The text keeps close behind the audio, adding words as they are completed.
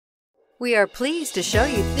We are pleased to show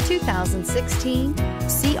you the 2016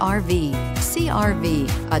 CR-V. CR-V,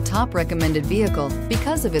 a top recommended vehicle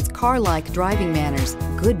because of its car-like driving manners,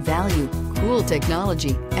 good value, cool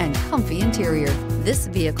technology, and comfy interior. This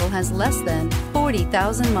vehicle has less than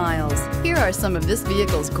 40,000 miles. Here are some of this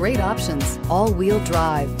vehicle's great options: all-wheel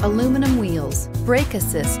drive, aluminum wheels, brake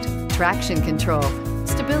assist, traction control,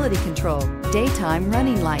 stability control, daytime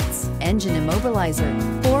running lights, engine immobilizer,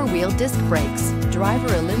 four-wheel disc brakes,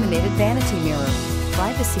 driver illuminated vanity mirror,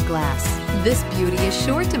 privacy glass. This beauty is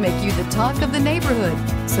sure to make you the talk of the neighborhood.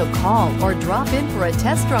 So call or drop in for a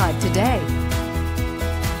test drive today.